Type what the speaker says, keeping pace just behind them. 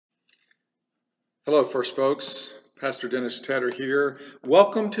Hello, First Folks. Pastor Dennis Tedder here.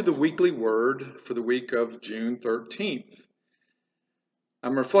 Welcome to the weekly word for the week of June 13th.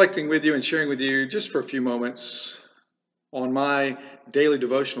 I'm reflecting with you and sharing with you just for a few moments on my daily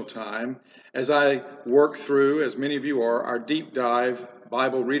devotional time as I work through, as many of you are, our deep dive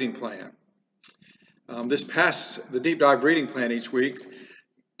Bible reading plan. The deep dive reading plan each week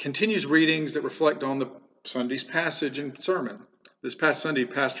continues readings that reflect on the Sunday's passage and sermon. This past Sunday,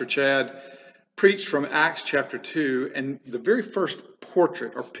 Pastor Chad preached from Acts chapter 2, and the very first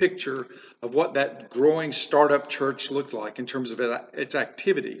portrait or picture of what that growing startup church looked like in terms of its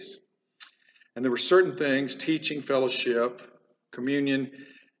activities. And there were certain things, teaching, fellowship, communion,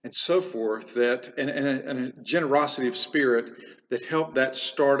 and so forth, and a generosity of spirit that helped that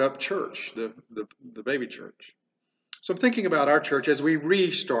startup church, the baby church. So I'm thinking about our church as we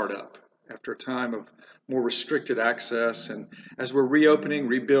restart up after a time of more restricted access, and as we're reopening,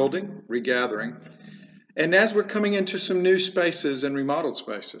 rebuilding, regathering, and as we're coming into some new spaces and remodeled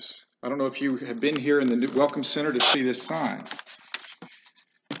spaces. I don't know if you have been here in the new Welcome Center to see this sign.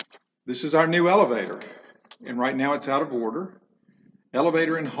 This is our new elevator, and right now it's out of order.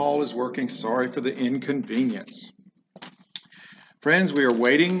 Elevator in hall is working. Sorry for the inconvenience. Friends, we are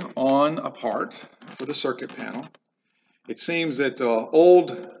waiting on a part for the circuit panel. It seems that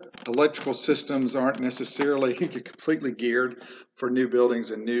old electrical systems aren't necessarily completely geared for new buildings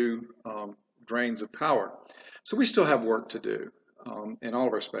and new drains of power. So we still have work to do in all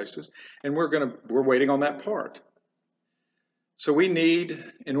of our spaces, and we're waiting on that part. So we need,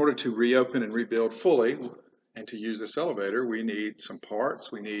 in order to reopen and rebuild fully and to use this elevator, we need some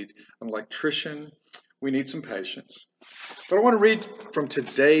parts, we need an electrician, we need some patience. But I want to read from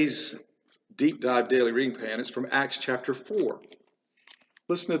today's deep dive daily reading plan. It's from Acts chapter 4.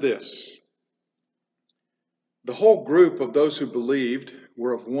 Listen to this. The whole group of those who believed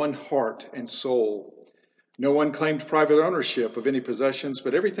were of one heart and soul. No one claimed private ownership of any possessions,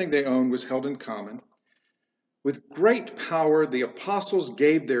 but everything they owned was held in common. With great power, the apostles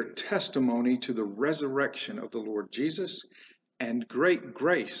gave their testimony to the resurrection of the Lord Jesus, and great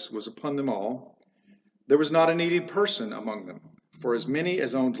grace was upon them all. There was not a needy person among them. For as many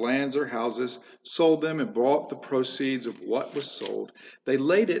as owned lands or houses sold them and brought the proceeds of what was sold. They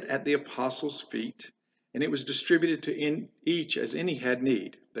laid it at the apostles' feet, and it was distributed to each as any had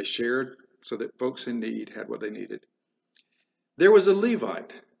need. They shared so that folks in need had what they needed. There was a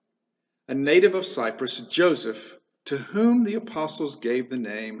Levite, a native of Cyprus, Joseph, to whom the apostles gave the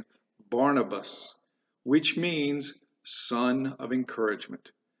name Barnabas, which means son of encouragement.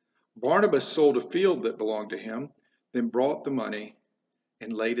 Barnabas sold a field that belonged to him, then brought the money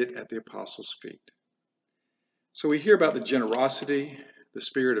and laid it at the apostles' feet. So we hear about the generosity, the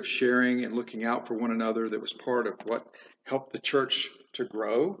spirit of sharing and looking out for one another that was part of what helped the church to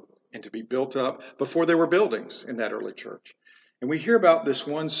grow and to be built up before there were buildings in that early church. And we hear about this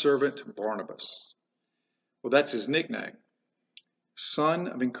one servant, Barnabas. Well, that's his nickname, son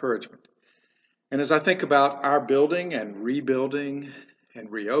of encouragement. And as I think about our building and rebuilding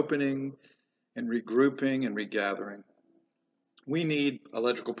and reopening and regrouping and regathering, we need an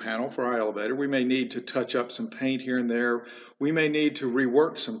electrical panel for our elevator. We may need to touch up some paint here and there. We may need to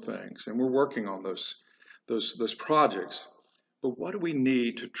rework some things, and we're working on those projects. But what do we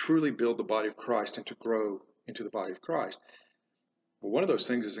need to truly build the body of Christ and to grow into the body of Christ? Well, one of those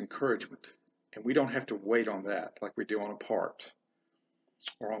things is encouragement, and we don't have to wait on that like we do on a part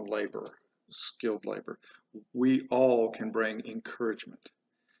or on labor, skilled labor. We all can bring encouragement.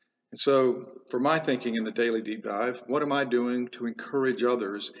 And so, for my thinking in the daily deep dive, what am I doing to encourage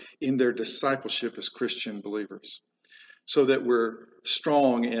others in their discipleship as Christian believers? So that we're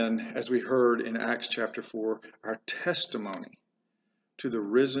strong in, as we heard in Acts chapter 4, our testimony to the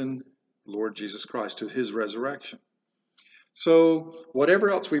risen Lord Jesus Christ, to his resurrection. So, whatever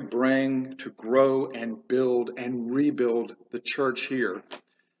else we bring to grow and build and rebuild the church here,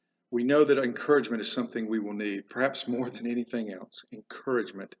 we know that encouragement is something we will need, perhaps more than anything else,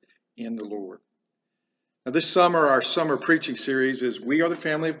 encouragement in the Lord. Now this summer, our summer preaching series is We Are the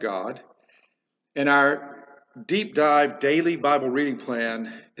Family of God, and our deep dive daily Bible reading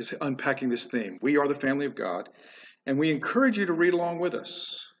plan is unpacking this theme. We are the family of God, and we encourage you to read along with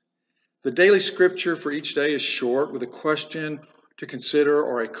us. The daily scripture for each day is short with a question to consider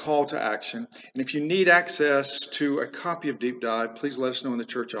or a call to action. And if you need access to a copy of Deep Dive, please let us know in the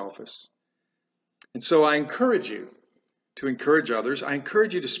church office. And so I encourage you to encourage others. I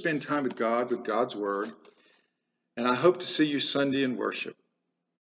encourage you to spend time with God, with God's Word. And I hope to see you Sunday in worship.